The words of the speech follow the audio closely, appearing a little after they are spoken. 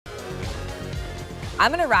I'm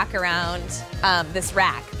gonna rock around this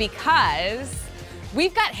rack because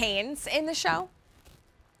we've got Hanes in the show.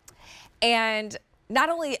 And not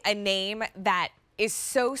only a name that is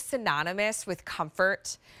so synonymous with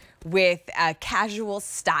comfort, with casual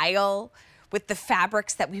style, with the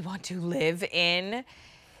fabrics that we want to live in.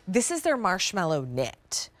 This is their Marshmallow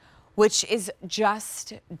knit, which is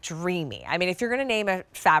just dreamy. I mean, if you're gonna name a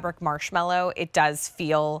fabric Marshmallow, it does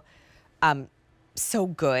feel so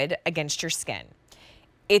good against your skin.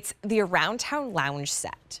 It's the Around Town Lounge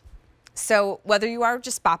set. So whether you are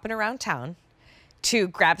just bopping around town to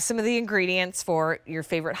grab some of the ingredients for your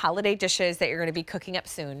favorite holiday dishes that you're gonna be cooking up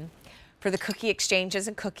soon, for the cookie exchanges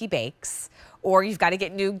and cookie bakes, or you've gotta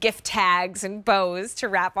get new gift tags and bows to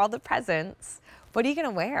wrap all the presents, what are you gonna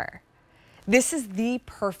wear? This is the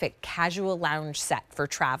perfect casual lounge set for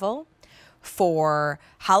travel, for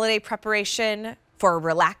holiday preparation, for a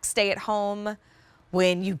relaxed day at home,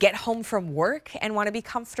 when you get home from work and wanna be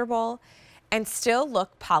comfortable and still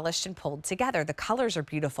look polished and pulled together. The colors are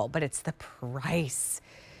beautiful, but it's the price.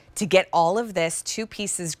 To get all of this, 2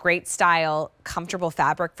 pieces, great style, comfortable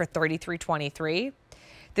fabric for $33.23.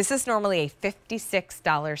 This is normally a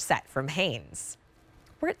 $56 set from Hanes.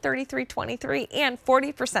 We're at $33.23 and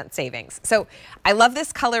 40% savings. So I love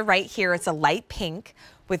this color right here. It's a light pink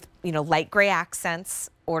with, you know, light gray accents.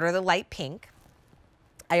 Order the light pink.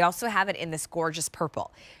 I also have it in this gorgeous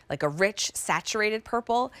purple, like a rich saturated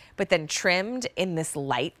purple, but then trimmed in this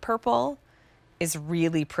light purple is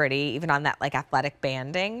really pretty, even on that like athletic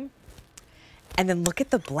banding. And then look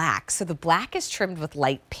at the black. So the black is trimmed with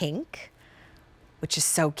light pink, which is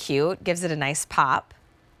so cute, gives it a nice pop.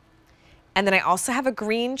 And then I also have a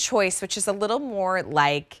green choice, which is a little more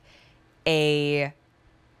like a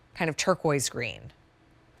kind of turquoise green,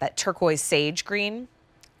 that turquoise sage green,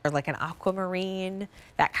 or like an aquamarine,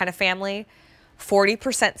 that kind of family.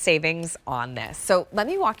 40% savings on this. So let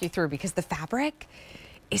me walk you through because the fabric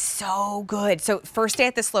is so good. So first day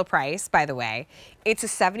at this low price, by the way, it's a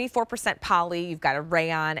 74% poly, you've got a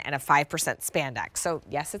rayon and a 5% spandex. So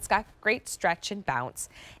yes, it's got great stretch and bounce.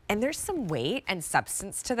 And there's some weight and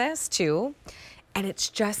substance to this too. And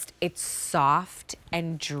it's soft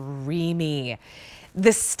and dreamy.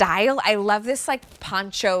 The style, I love this like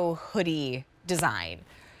poncho hoodie design.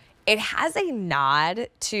 It has a nod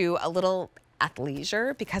to a little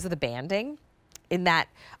athleisure because of the banding in that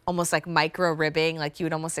almost like micro ribbing, like you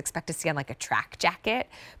would almost expect to see on like a track jacket,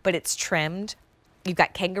 but it's trimmed. You've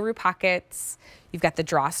got kangaroo pockets. You've got the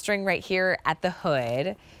drawstring right here at the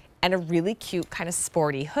hood and a really cute kind of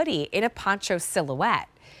sporty hoodie in a poncho silhouette.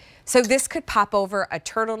 So this could pop over a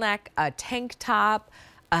turtleneck, a tank top,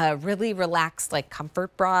 a really relaxed like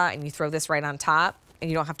comfort bra, and you throw this right on top and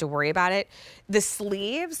you don't have to worry about it. The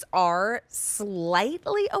sleeves are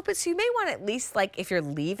slightly open, so you may want at least, like if you're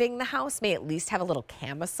leaving the house, may at least have a little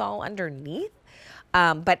camisole underneath.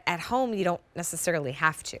 But at home, you don't necessarily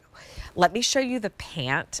have to. Let me show you the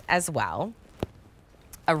pant as well.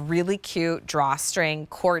 A really cute drawstring,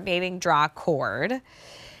 coordinating draw cord.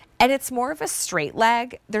 And it's more of a straight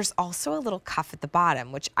leg. There's also a little cuff at the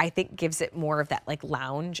bottom, which I think gives it more of that like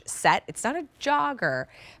lounge set. It's not a jogger,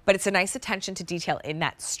 but it's a nice attention to detail in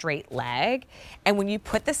that straight leg. And when you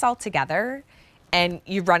put this all together and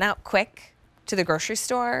you run out quick to the grocery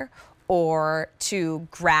store or to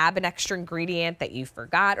grab an extra ingredient that you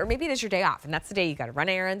forgot, or maybe it is your day off and that's the day you gotta run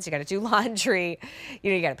errands, you gotta do laundry,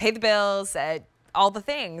 you know, you gotta pay the bills, all the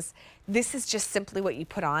things. This is just simply what you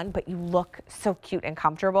put on, but you look so cute and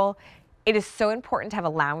comfortable. It is so important to have a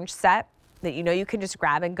lounge set that you know you can just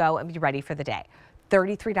grab and go and be ready for the day.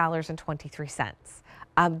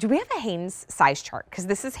 $33.23. Do we have a Hanes size chart? Because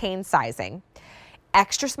this is Hanes sizing.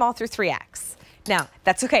 Extra small through 3X. Now,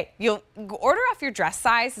 that's okay. You'll order off your dress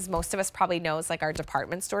size, as most of us probably know is like our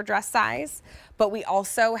department store dress size, but we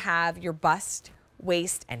also have your bust,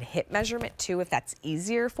 waist, and hip measurement too, if that's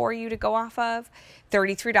easier for you to go off of.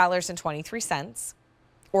 $33.23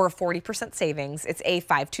 or a 40% savings. It's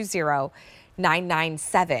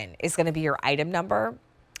A520997 is gonna be your item number.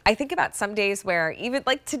 I think about some days where even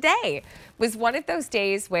like today was one of those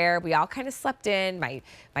days where we all kind of slept in. My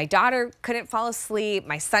daughter couldn't fall asleep.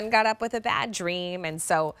 My son got up with a bad dream. And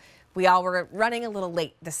so we all were running a little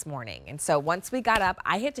late this morning. And so once we got up,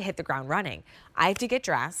 I had to hit the ground running. I had to get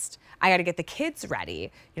dressed. I got to get the kids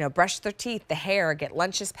ready, you know, brush their teeth, the hair, get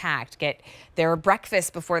lunches packed, get their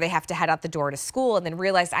breakfast before they have to head out the door to school, and then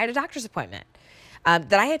realized I had a doctor's appointment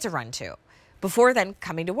that I had to run to before then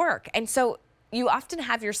coming to work. And so you often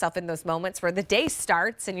have yourself in those moments where the day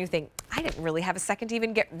starts and you think, I didn't really have a second to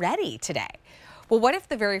even get ready today. Well, what if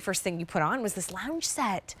the very first thing you put on was this lounge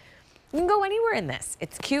set? You can go anywhere in this.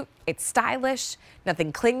 It's cute, it's stylish,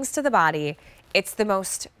 nothing clings to the body, It's the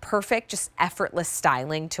most perfect, just effortless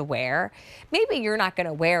styling to wear. Maybe you're not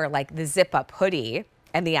gonna wear like the zip up hoodie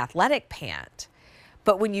and the athletic pant,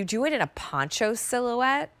 but when you do it in a poncho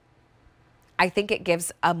silhouette, I think it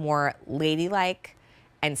gives a more ladylike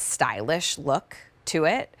and stylish look to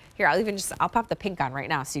it. Here, I'll pop the pink on right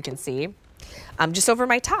now so you can see, just over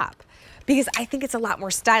my top, because I think it's a lot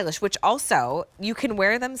more stylish, which also you can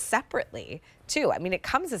wear them separately too. I mean, it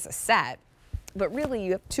comes as a set, but really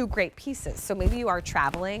you have two great pieces. So maybe you are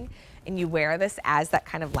traveling and you wear this as that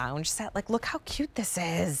kind of lounge set. Like, look how cute this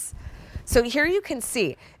is. So here you can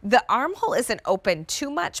see the armhole isn't open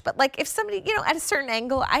too much, but like if somebody, you know, at a certain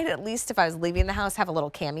angle, I'd at least, if I was leaving the house, have a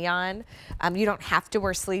little cami on. You don't have to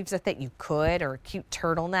wear sleeves with it. You could, or a cute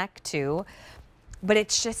turtleneck too. But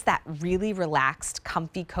it's just that really relaxed,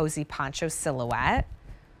 comfy, cozy poncho silhouette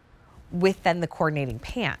with then the coordinating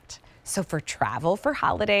pant. So for travel, for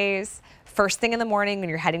holidays, first thing in the morning when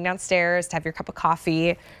you're heading downstairs to have your cup of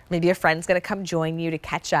coffee, maybe a friend's gonna come join you to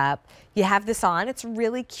catch up, you have this on. It's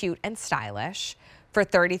really cute and stylish for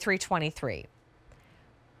 $33.23.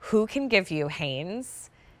 Who can give you Hanes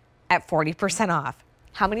at 40% off?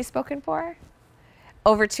 How many spoken for?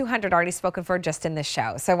 Over 200 already spoken for just in this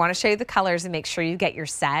show. So I want to show you the colors and make sure you get your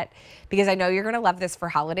set, because I know you're going to love this for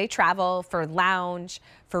holiday travel, for lounge,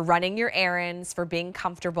 for running your errands, for being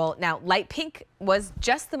comfortable. Now, light pink was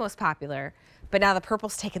just the most popular, but now the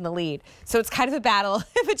purple's taken the lead. So it's kind of a battle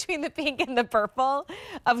between the pink and the purple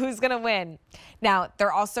of who's going to win. Now,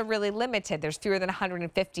 they're also really limited. There's fewer than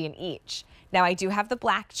 150 in each. Now, I do have the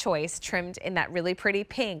black choice trimmed in that really pretty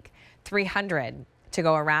pink, 300 to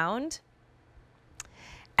go around.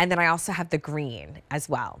 And then I also have the green as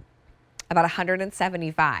well, about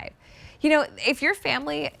 175. You know, if your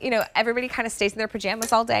family, you know, everybody kind of stays in their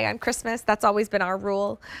pajamas all day on Christmas, that's always been our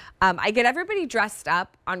rule. I get everybody dressed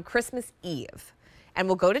up on Christmas Eve, and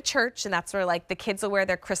we'll go to church, and that's where like the kids will wear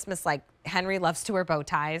their Christmas, like Henry loves to wear bow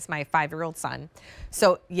ties, my 5-year-old son.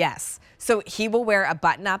 So yes, so he will wear a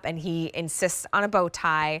button up and he insists on a bow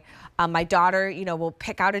tie. My daughter, you know, will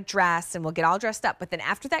pick out a dress and we'll get all dressed up. But then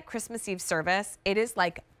after that Christmas Eve service, it is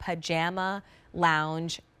like pajama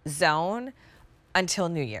lounge zone until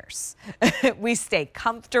New Year's. We stay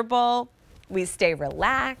comfortable, we stay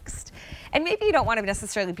relaxed. And maybe you don't want to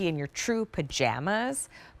necessarily be in your true pajamas,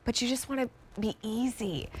 but you just want to be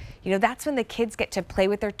easy. You know, that's when the kids get to play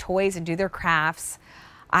with their toys and do their crafts.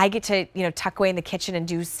 I get to, you know, tuck away in the kitchen and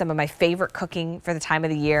do some of my favorite cooking for the time of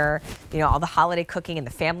the year, you know, all the holiday cooking and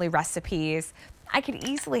the family recipes. I could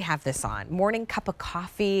easily have this on. Morning cup of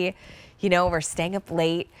coffee, you know, or staying up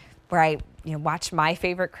late where I, you know, watch my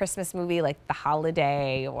favorite Christmas movie like The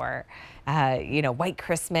Holiday or, you know, White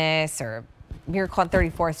Christmas or Miracle on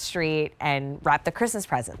 34th Street and wrap the Christmas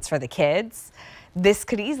presents for the kids. This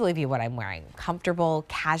could easily be what I'm wearing. Comfortable,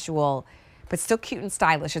 casual, but still cute and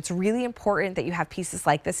stylish. It's really important that you have pieces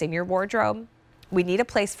like this in your wardrobe. We need a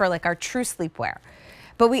place for like our true sleepwear,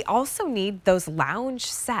 but we also need those lounge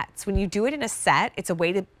sets. When you do it in a set, it's a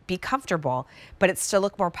way to be comfortable, but it still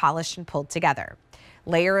look more polished and pulled together.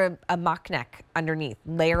 Layer a mock neck underneath,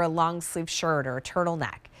 layer a long sleeve shirt or a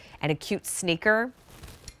turtleneck and a cute sneaker.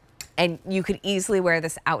 And you could easily wear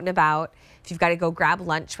this out and about. If you've got to go grab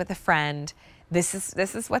lunch with a friend, this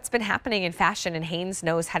is what's been happening in fashion, and Hanes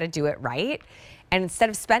knows how to do it right. And instead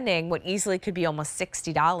of spending what easily could be almost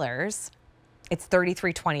 $60, it's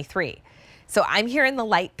 $33.23. So I'm here in the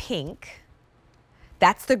light pink.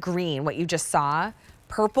 That's the green, what you just saw.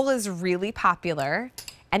 Purple is really popular.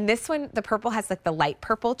 And this one, the purple has like the light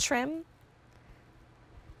purple trim.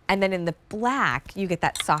 And then in the black, you get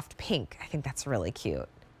that soft pink. I think that's really cute.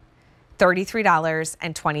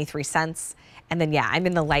 $33.23. And then, yeah, I'm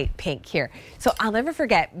in the light pink here. So I'll never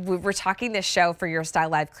forget, we're talking this show for Your Style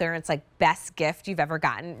Live clearance, like best gift you've ever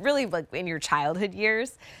gotten, really like in your childhood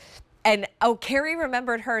years. And oh, Carrie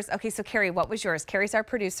remembered hers. Okay, so Carrie, what was yours? Carrie's our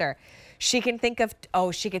producer. She can think of,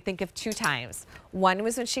 she could think of 2 times. One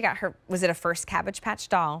was when she got her, was it a first Cabbage Patch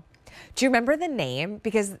doll? Do you remember the name?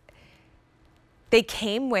 Because they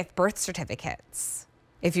came with birth certificates,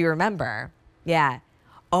 if you remember. Yeah.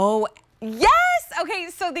 Oh, yes! Okay,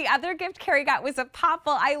 so the other gift Carrie got was a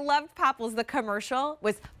Popple. I loved Popples. The commercial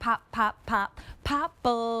was pop, pop, pop,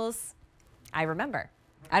 Popples. I remember.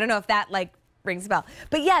 I don't know if that like rings a bell.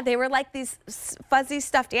 But yeah, they were like these fuzzy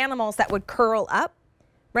stuffed animals that would curl up,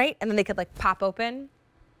 right? And then they could like pop open.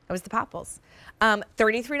 That was the Popples.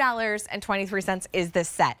 $33.23 is this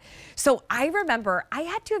set. So I remember I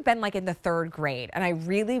had to have been like in the 3rd grade and I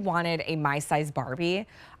really wanted a my size Barbie.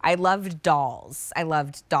 I loved dolls. I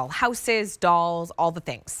loved doll houses, dolls, all the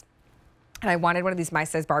things. and I wanted one of these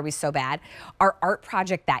my-size Barbies so bad. Our art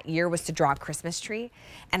project that year was to draw a Christmas tree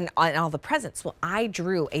and all the presents. Well, I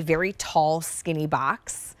drew a very tall, skinny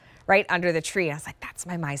box right under the tree. I was like, that's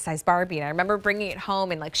my my-size Barbie. And I remember bringing it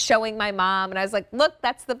home and like showing my mom. And I was like, look,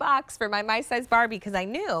 that's the box for my my-size Barbie, because I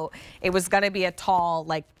knew it was going to be a tall,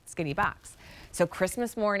 like skinny box. So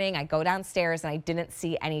Christmas morning, I go downstairs and I didn't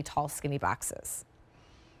see any tall, skinny boxes.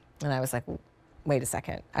 And I was like, wait a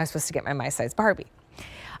second. I was supposed to get my my-size Barbie.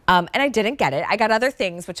 And I didn't get it. I got other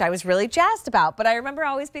things, which I was really jazzed about. But I remember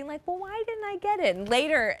always being like, well, why didn't I get it? And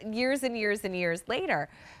later, years and years and years later,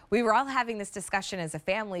 we were all having this discussion as a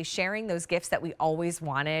family, sharing those gifts that we always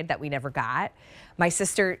wanted that we never got. My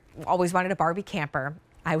sister always wanted a Barbie camper.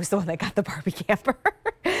 I was the one that got the Barbie camper.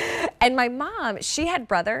 And my mom, she had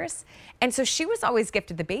brothers. And so she was always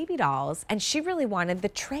gifted the baby dolls. And she really wanted the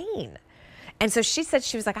train. And so she said,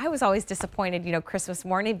 she was like, I was always disappointed, you know, Christmas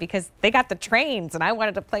morning, because they got the trains and I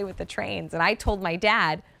wanted to play with the trains. And I told my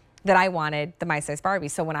dad that I wanted the my-size Barbie.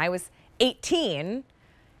 So when I was 18,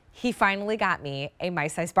 he finally got me a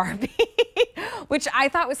my-size Barbie, which I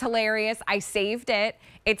thought was hilarious. I saved it.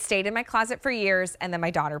 It stayed in my closet for years, and then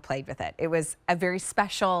my daughter played with it. It was a very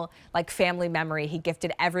special, like, family memory. He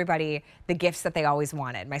gifted everybody the gifts that they always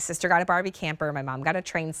wanted. My sister got a Barbie camper. My mom got a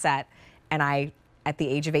train set, and I, at the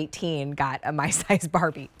age of 18, got a my-size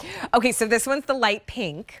Barbie. Okay, so this one's the light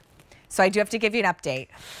pink. So I do have to give you an update.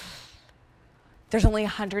 There's only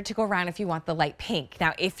 100 to go around if you want the light pink.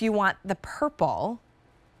 Now, if you want the purple,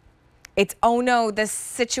 it's, oh no, this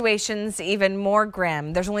situation's even more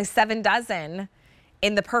grim. There's only 7 dozen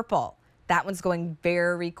in the purple. That one's going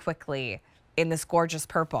very quickly in this gorgeous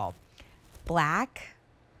purple. Black,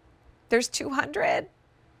 there's 200.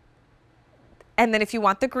 And then if you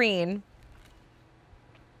want the green,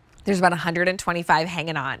 there's about 125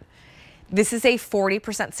 hanging on. This is a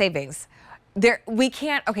 40% savings. We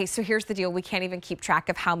can't, okay, so here's the deal. We can't even keep track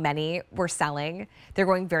of how many we're selling. They're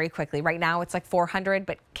going very quickly. Right now it's like 400,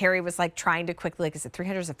 but Carrie was like trying to quickly, like, is it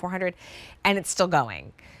 300, is it 400? And it's still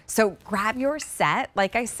going. So grab your set.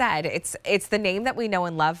 Like I said, it's the name that we know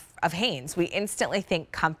and love of Hanes. We instantly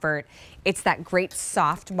think comfort. It's that great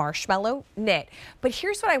soft marshmallow knit. But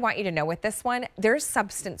here's what I want you to know with this one. There's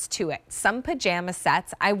substance to it. Some pajama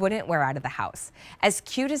sets I wouldn't wear out of the house. As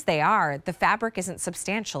cute as they are, the fabric isn't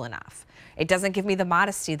substantial enough. It doesn't give me the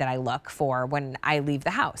modesty that I look for when I leave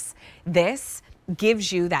the house. This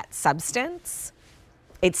gives you that substance.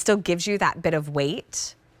 It still gives you that bit of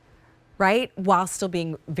weight, right? While still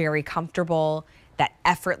being very comfortable, that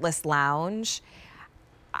effortless lounge.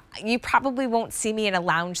 You probably won't see me in a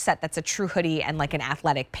lounge set that's a true hoodie and like an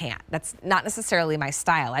athletic pant. That's not necessarily my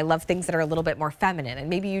style. I love things that are a little bit more feminine, and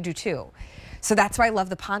maybe you do too. So that's why I love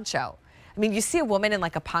the poncho. I mean, you see a woman in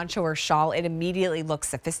like a poncho or shawl, it immediately looks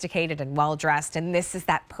sophisticated and well-dressed, and this is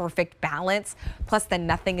that perfect balance. Plus then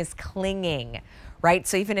nothing is clinging, right?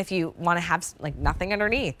 So even if you want to have like nothing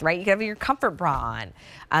underneath, right? You can have your comfort bra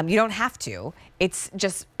on. You don't have to. It's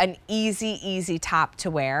just an easy top to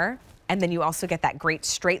wear. And then you also get that great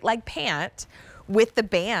straight leg pant with the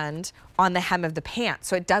band on the hem of the pant.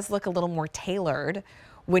 So it does look a little more tailored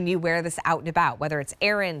when you wear this out and about, whether it's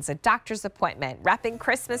errands, a doctor's appointment, wrapping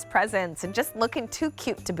Christmas presents, and just looking too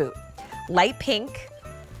cute to boot. Light pink,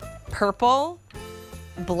 purple,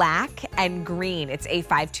 black, and green. It's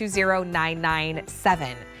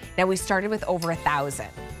A520997. Now we started with over 1,000.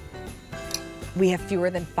 We have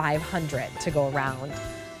fewer than 500 to go around.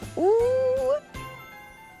 Ooh.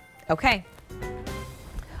 Okay.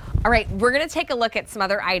 All right, we're gonna take a look at some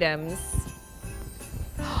other items.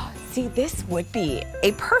 See, this would be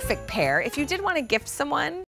a perfect pair if you did want to gift someone